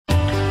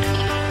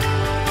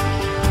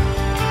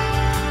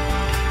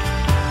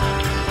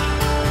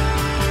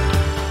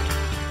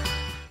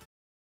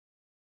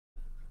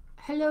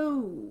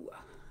Hello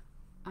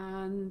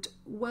and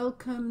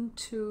welcome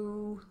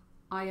to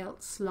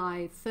IELTS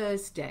Live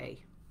Thursday.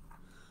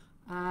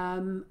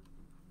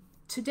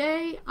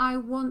 Today I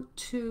want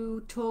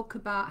to talk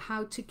about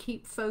how to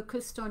keep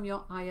focused on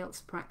your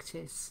IELTS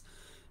practice,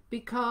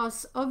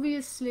 because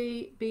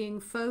obviously being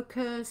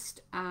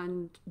focused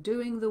and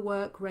doing the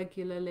work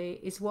regularly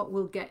is what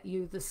will get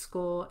you the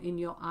score in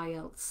your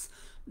IELTS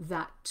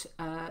that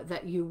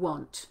you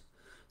want.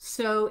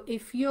 So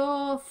if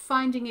you're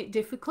finding it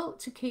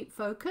difficult to keep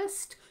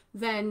focused,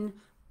 then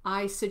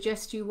I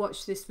suggest you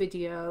watch this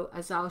video,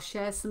 as I'll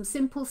share some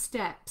simple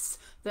steps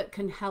that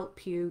can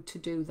help you to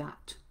do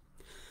that.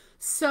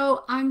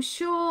 So I'm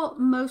sure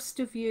most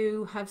of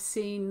you have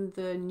seen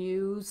the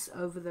news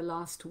over the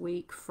last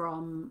week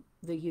from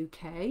the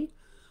UK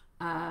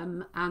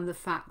and the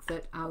fact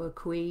that our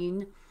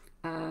Queen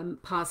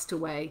passed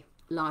away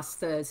last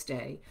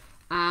Thursday.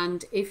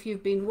 And if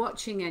you've been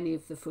watching any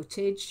of the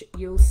footage,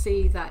 you'll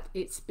see that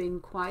it's been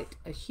quite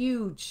a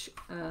huge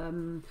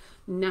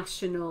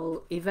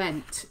national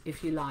event,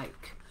 if you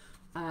like,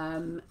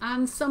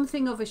 and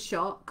something of a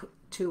shock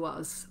to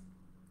us.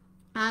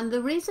 And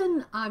the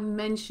reason I'm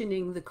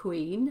mentioning the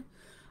Queen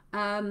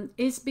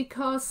is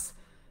because,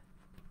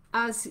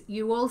 as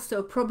you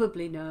also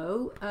probably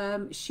know,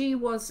 she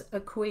was a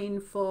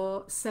queen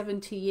for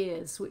 70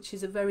 years, which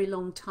is a very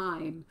long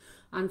time.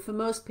 And for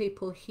most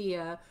people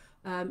here,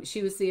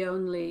 she was the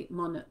only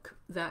monarch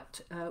that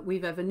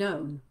we've ever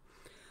known.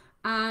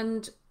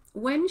 And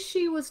when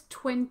she was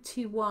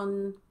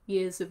 21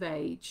 years of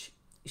age,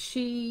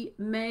 she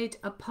made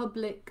a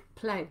public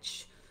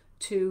pledge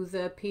to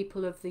the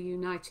people of the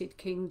United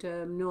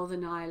Kingdom,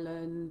 Northern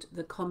Ireland,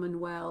 the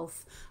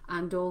Commonwealth,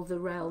 and all the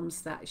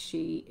realms that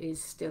she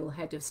is still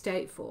head of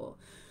state for.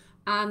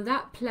 And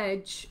that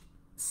pledge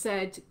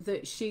said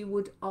that she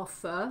would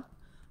offer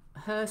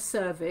her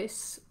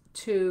service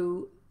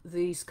to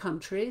these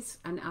countries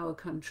and our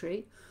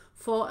country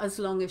for as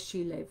long as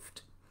she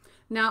lived.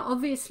 Now,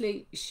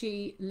 obviously,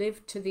 she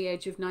lived to the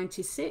age of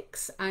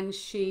 96, and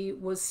she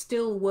was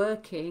still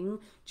working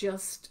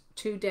just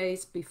 2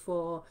 days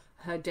before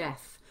her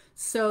death.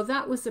 So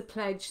that was a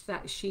pledge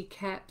that she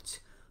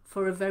kept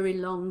for a very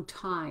long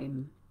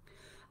time.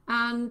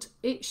 And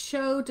it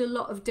showed a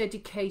lot of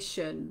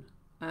dedication.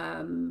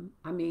 I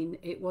mean,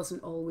 it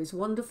wasn't always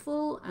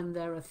wonderful, and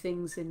there are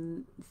things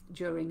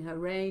during her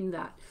reign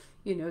that,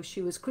 you know,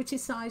 she was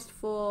criticized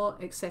for,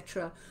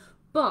 etc.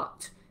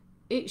 But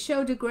it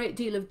showed a great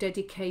deal of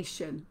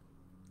dedication,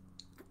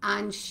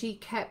 and she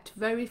kept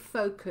very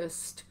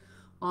focused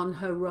on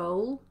her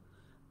role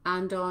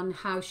and on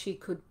how she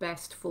could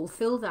best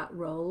fulfill that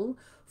role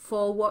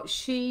for what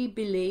she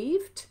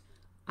believed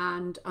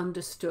and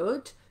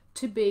understood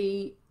to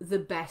be the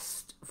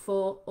best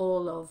for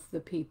all of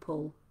the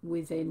people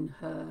within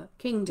her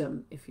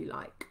kingdom, if you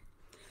like.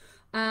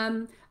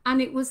 And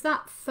it was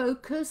that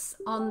focus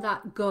on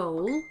that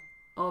goal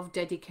of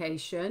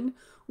dedication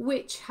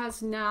which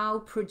has now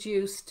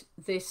produced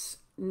this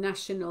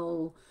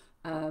national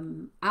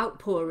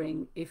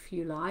outpouring, if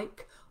you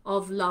like,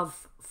 of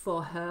love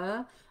for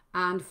her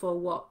and for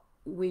what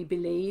we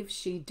believe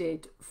she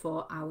did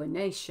for our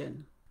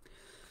nation.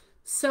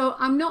 So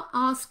I'm not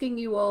asking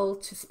you all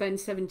to spend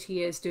 70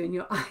 years doing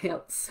your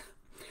IELTS,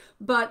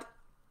 but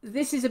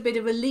this is a bit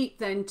of a leap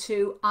then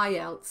to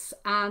IELTS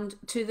and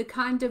to the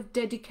kind of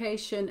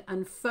dedication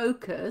and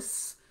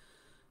focus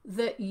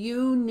that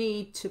you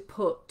need to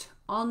put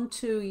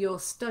onto your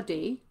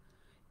study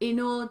in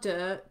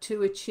order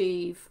to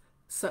achieve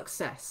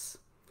success.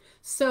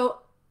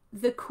 So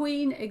the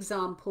Queen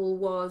example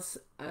was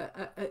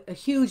a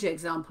huge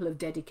example of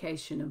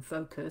dedication and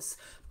focus,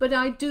 but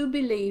I do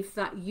believe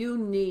that you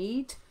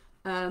need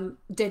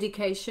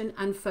dedication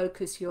and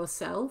focus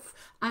yourself,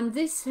 and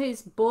this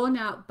is borne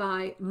out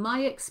by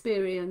my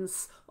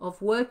experience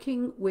of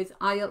working with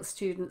IELTS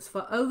students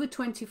for over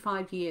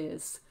 25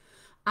 years.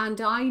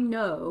 And I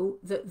know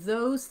that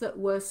those that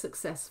were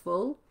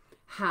successful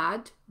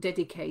had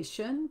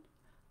dedication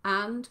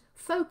and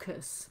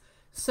focus.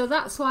 So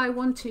that's why I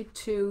wanted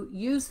to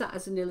use that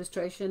as an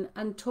illustration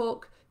and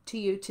talk to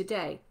you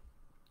today.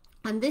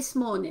 And this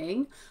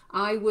morning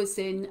I was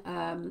in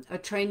a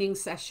training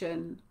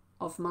session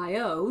of my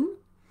own,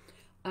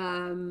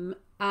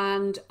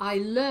 and I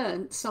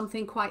learned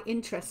something quite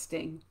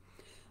interesting,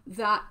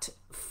 that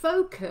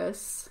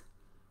focus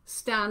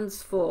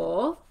stands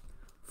for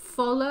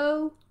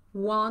follow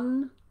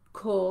one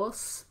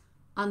course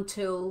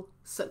until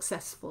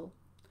successful.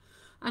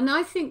 And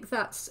I think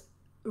that's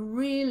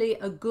really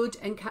a good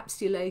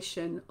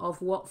encapsulation of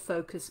what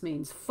focus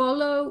means.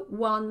 Follow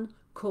one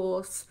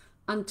course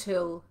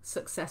until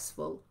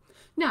successful.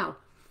 Now,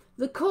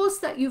 the course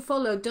that you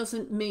follow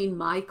doesn't mean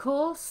my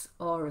course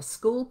or a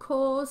school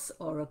course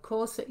or a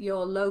course at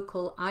your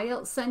local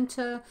IELTS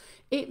centre.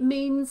 It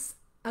means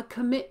a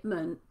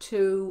commitment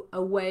to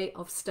a way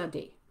of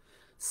study.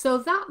 So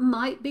that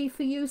might be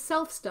for you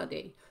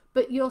self-study,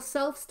 but your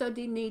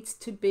self-study needs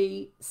to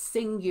be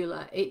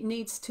singular. It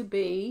needs to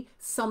be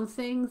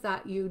something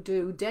that you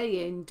do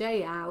day in,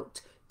 day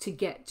out to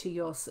get to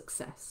your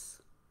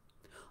success.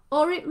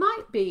 or it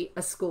might be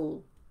a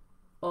school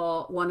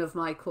or one of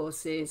my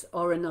courses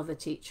or another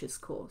teacher's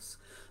course.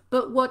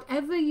 But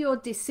whatever your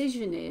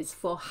decision is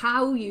for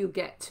how you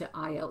get to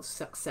IELTS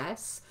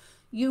success,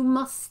 you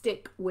must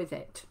stick with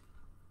it.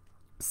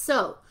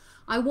 So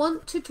I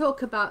want to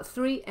talk about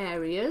 3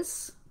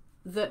 areas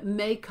that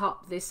make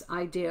up this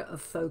idea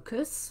of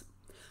focus.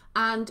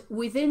 And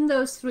within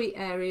those 3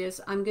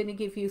 areas, I'm going to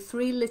give you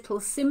 3 little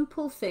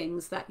simple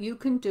things that you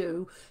can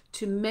do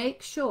to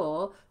make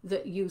sure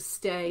that you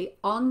stay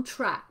on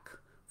track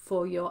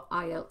for your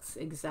IELTS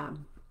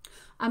exam.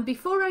 And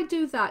before I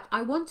do that,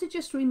 I want to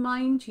just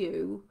remind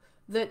you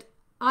that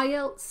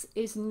IELTS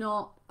is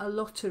not a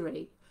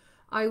lottery.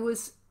 I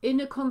was in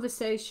a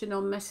conversation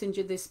on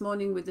Messenger this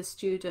morning with a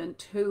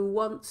student who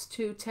wants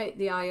to take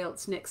the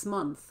IELTS next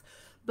month,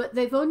 but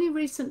they've only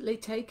recently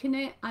taken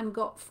it and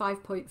got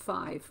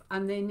 5.5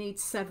 and they need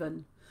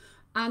 7.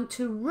 And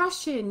to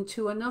rush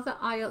into another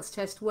IELTS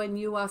test when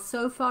you are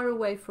so far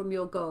away from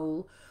your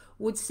goal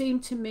would seem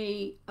to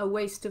me a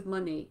waste of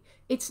money.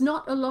 It's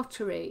not a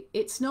lottery.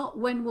 It's not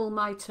when will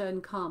my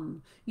turn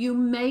come. You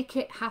make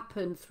it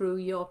happen through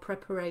your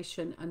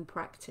preparation and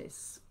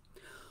practice.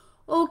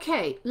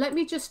 Okay, let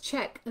me just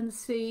check and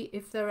see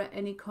if there are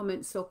any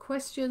comments or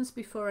questions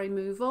before I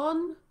move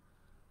on.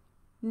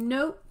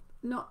 Nope,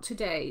 not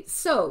today.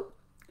 So,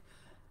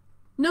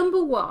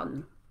 number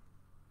 1,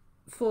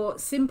 for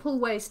simple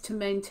ways to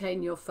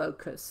maintain your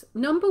focus.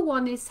 Number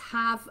 1 is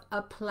have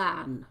a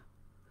plan.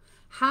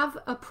 Have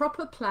a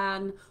proper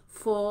plan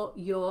for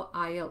your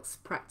IELTS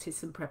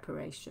practice and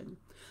preparation.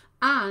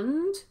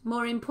 And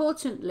more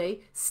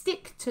importantly,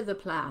 stick to the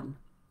plan.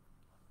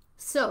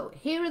 So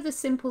here are the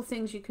simple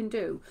things you can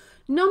do.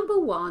 Number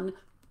 1,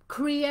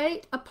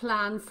 create a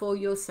plan for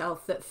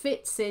yourself that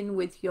fits in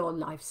with your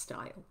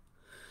lifestyle.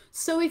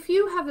 So if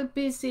you have a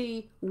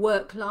busy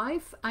work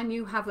life and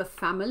you have a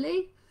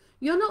family,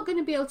 you're not going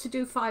to be able to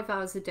do 5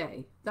 hours a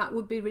day. That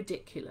would be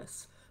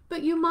ridiculous.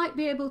 But you might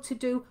be able to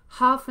do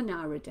half an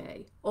hour a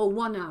day or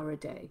 1 hour a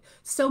day.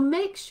 So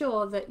make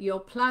sure that your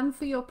plan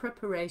for your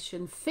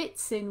preparation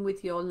fits in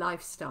with your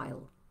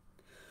lifestyle.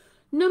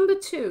 Number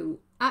 2,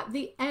 at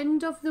the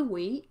end of the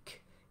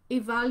week,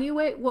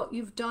 evaluate what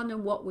you've done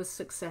and what was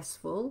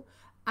successful,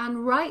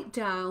 and write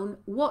down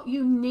what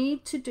you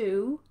need to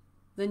do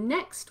the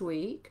next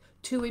week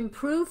to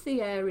improve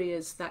the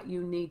areas that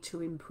you need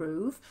to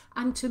improve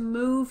and to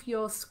move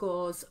your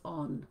scores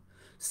on.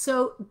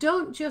 So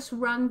don't just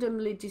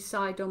randomly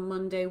decide on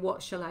Monday,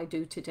 what shall I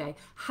do today?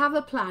 Have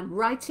a plan,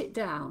 write it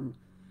down,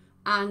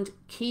 and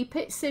keep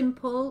it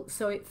simple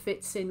so it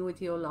fits in with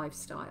your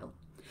lifestyle.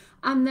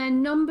 And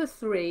then number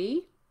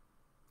 3,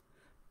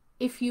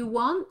 if you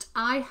want,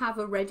 I have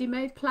a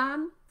ready-made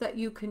plan that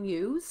you can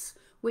use,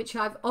 which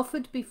I've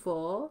offered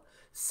before.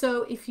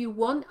 So if you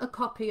want a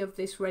copy of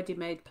this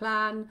ready-made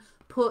plan,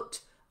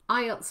 put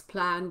IELTS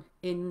plan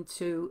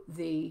into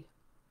the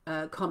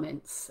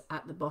comments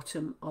at the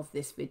bottom of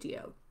this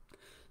video.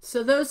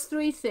 So those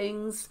 3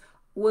 things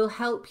will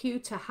help you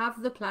to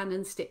have the plan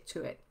and stick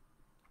to it.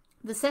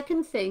 The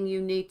second thing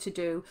you need to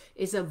do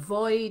is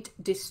avoid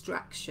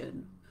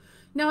distraction.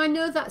 Now I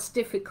know that's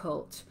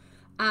difficult,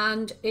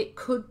 and it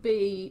could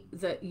be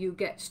that you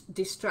get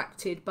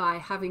distracted by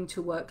having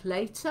to work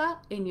later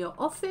in your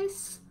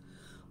office,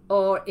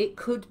 or it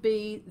could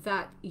be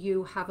that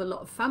you have a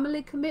lot of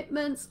family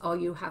commitments, or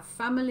you have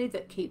family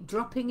that keep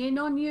dropping in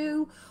on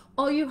you,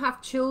 or you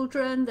have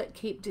children that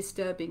keep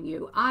disturbing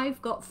you.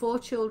 I've got 4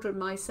 children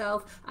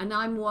myself, and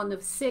I'm one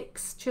of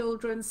 6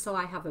 children, so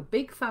I have a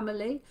big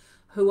family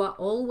who are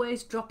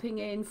always dropping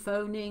in,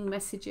 phoning,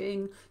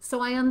 messaging,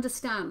 so I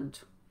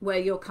understand where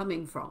you're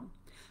coming from.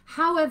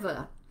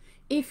 However,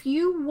 if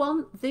you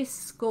want this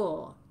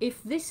score,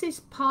 if this is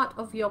part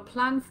of your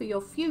plan for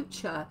your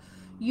future,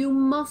 you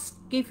must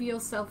give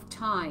yourself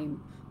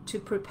time to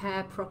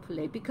prepare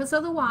properly, because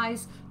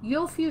otherwise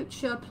your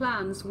future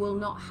plans will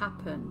not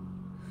happen.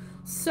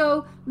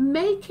 So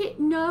make it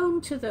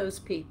known to those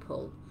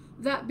people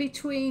that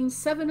between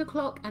 7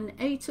 o'clock and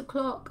 8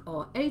 o'clock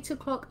or 8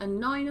 o'clock and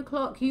 9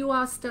 o'clock you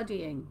are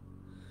studying.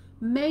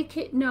 Make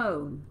it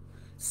known.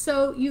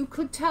 So you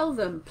could tell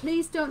them,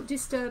 please don't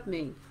disturb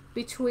me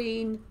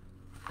between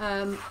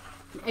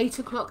 8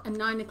 o'clock and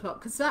 9 o'clock,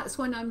 because that's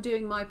when I'm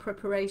doing my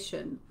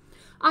preparation.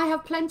 I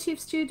have plenty of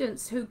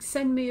students who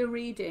send me a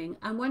reading,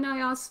 and when I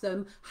ask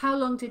them, how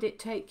long did it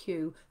take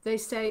you? They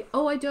say,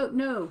 oh, I don't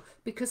know,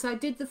 because I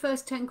did the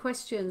first 10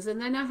 questions and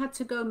then I had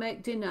to go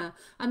make dinner,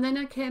 and then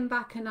I came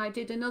back and I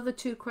did another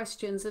 2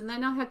 questions, and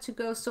then I had to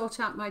go sort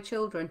out my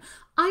children.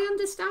 I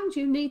understand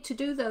you need to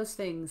do those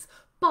things,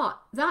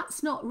 but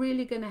that's not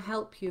really going to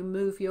help you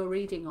move your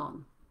reading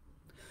on.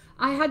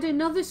 I had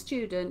another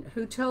student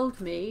who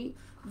told me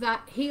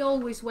that he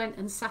always went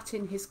and sat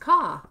in his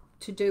car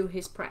to do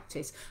his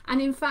practice,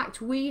 and in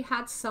fact we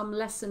had some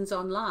lessons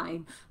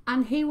online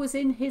and he was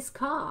in his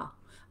car,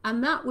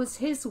 and that was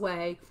his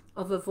way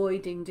of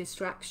avoiding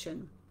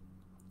distraction.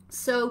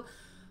 So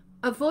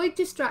avoid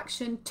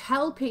distraction.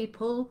 Tell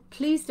people,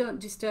 please don't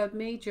disturb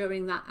me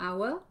during that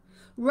hour.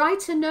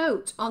 Write a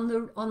note on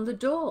the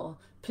door,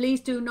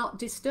 please do not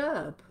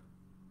disturb.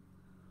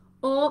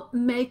 Or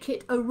make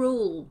it a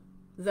rule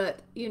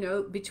that, you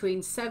know,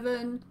 between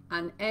 7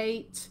 and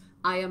 8,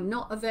 I am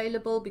not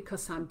available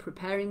because I'm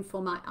preparing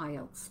for my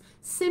IELTS.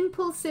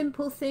 Simple,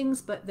 simple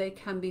things, but they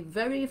can be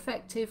very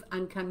effective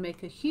and can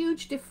make a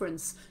huge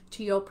difference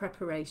to your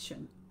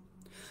preparation.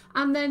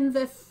 And then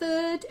the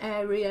third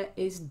area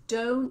is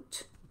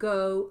don't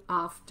go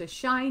after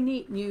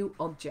shiny new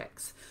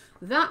objects.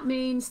 That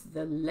means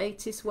the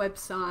latest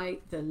website,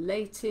 the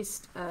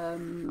latest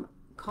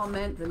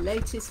comment, the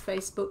latest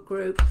Facebook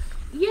group.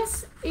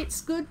 Yes,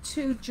 it's good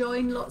to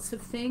join lots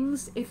of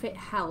things if it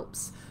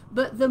helps,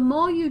 but the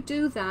more you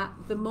do that,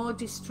 the more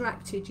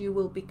distracted you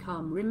will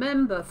become.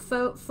 Remember,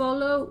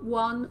 follow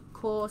one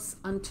course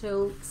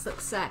until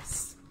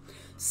success.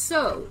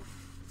 So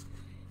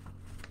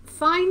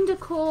find a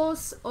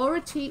course or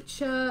a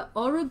teacher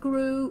or a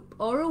group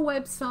or a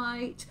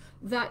website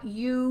that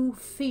you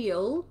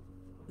feel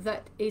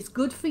that is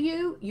good for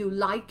you, you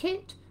like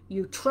it,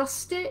 you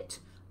trust it,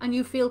 and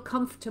you feel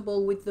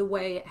comfortable with the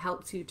way it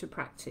helps you to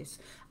practice.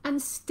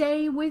 And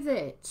stay with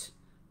it.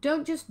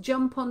 Don't just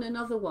jump on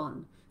another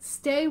one.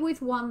 Stay with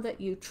one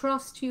that you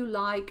trust, you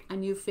like,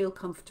 and you feel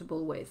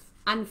comfortable with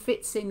and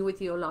fits in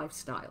with your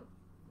lifestyle.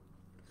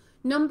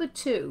 Number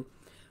 2,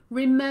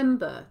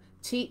 remember,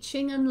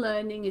 teaching and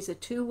learning is a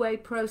two-way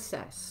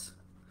process.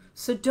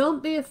 So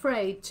don't be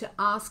afraid to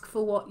ask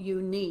for what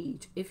you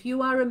need. If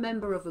you are a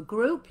member of a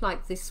group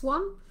like this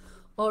one,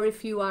 or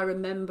if you are a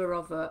member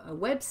of a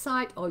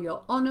website, or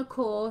you're on a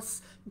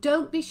course,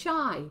 don't be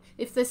shy.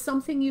 If there's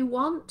something you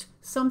want,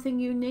 something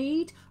you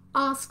need,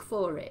 ask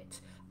for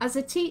it. As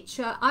a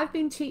teacher, I've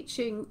been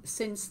teaching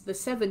since the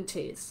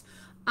 70s,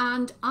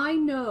 and I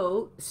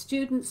know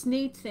students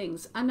need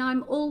things, and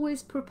I'm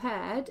always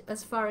prepared,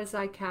 as far as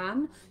I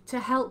can, to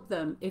help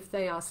them if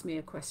they ask me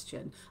a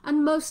question.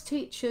 And most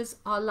teachers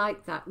are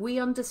like that. We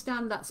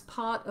understand that's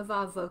part of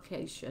our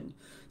vocation.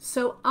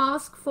 So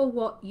ask for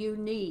what you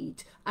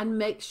need and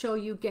make sure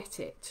you get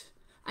it.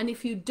 And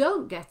if you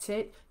don't get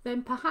it,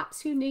 then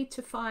perhaps you need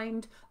to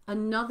find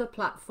another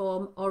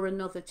platform or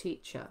another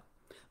teacher.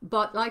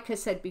 But like I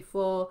said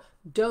before,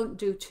 don't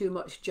do too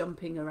much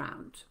jumping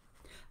around.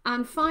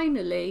 And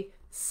finally,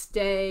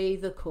 stay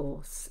the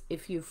course.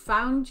 If you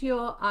found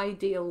your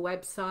ideal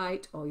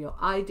website or your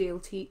ideal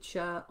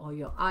teacher or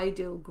your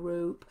ideal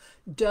group,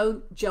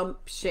 don't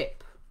jump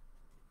ship.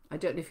 I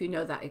don't know if you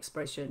know that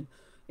expression.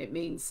 It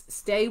means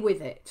stay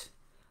with it.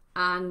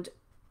 And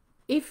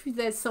if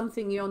there's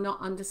something you're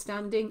not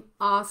understanding,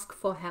 ask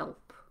for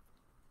help.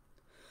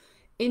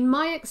 In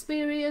my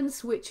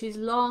experience, which is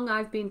long,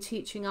 I've been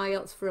teaching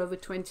IELTS for over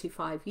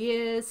 25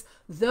 years,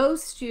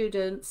 those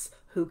students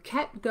who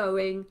kept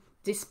going,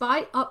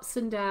 despite ups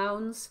and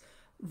downs,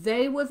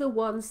 they were the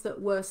ones that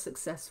were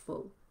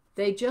successful.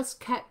 They just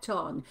kept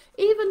on.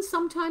 Even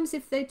sometimes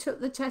if they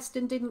took the test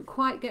and didn't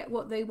quite get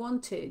what they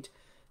wanted,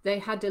 they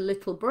had a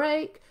little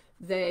break,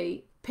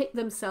 they picked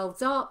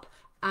themselves up,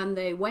 and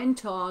they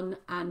went on,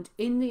 and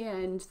in the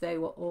end, they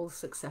were all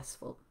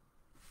successful.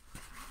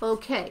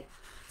 Okay.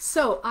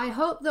 So I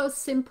hope those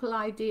simple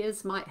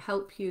ideas might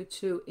help you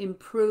to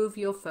improve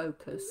your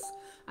focus.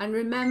 And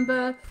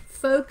remember,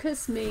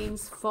 focus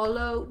means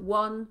follow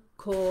one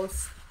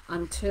course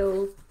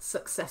until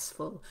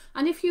successful.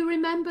 And if you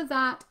remember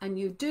that and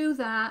you do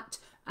that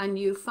and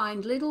you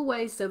find little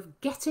ways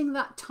of getting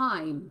that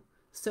time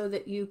so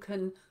that you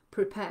can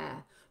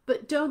prepare,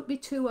 but don't be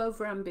too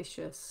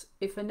overambitious.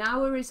 If an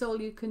hour is all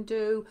you can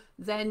do,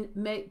 then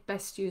make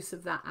best use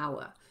of that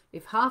hour.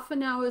 If half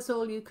an hour is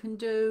all you can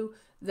do,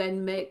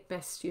 then make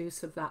best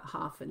use of that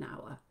half an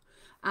hour.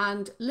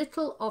 And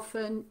little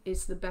often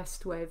is the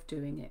best way of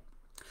doing it.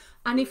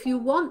 And if you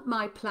want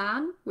my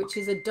plan, which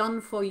is a done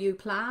for you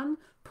plan,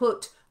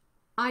 put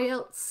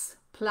IELTS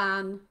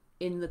plan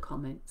in the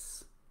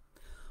comments.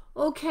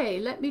 Okay,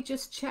 let me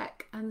just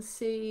check and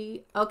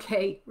see.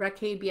 Okay,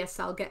 Rakib, yes,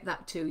 I'll get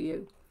that to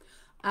you.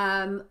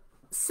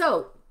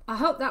 So I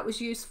hope that was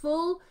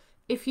useful.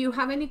 If you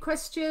have any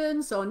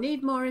questions or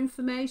need more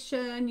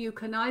information, you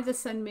can either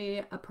send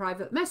me a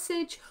private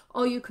message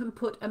or you can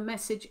put a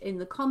message in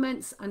the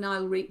comments and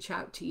I'll reach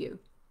out to you.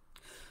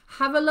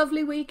 Have a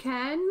lovely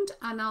weekend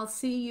and I'll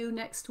see you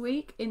next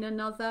week in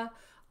another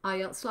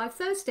IELTS Live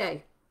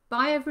Thursday.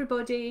 Bye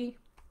everybody.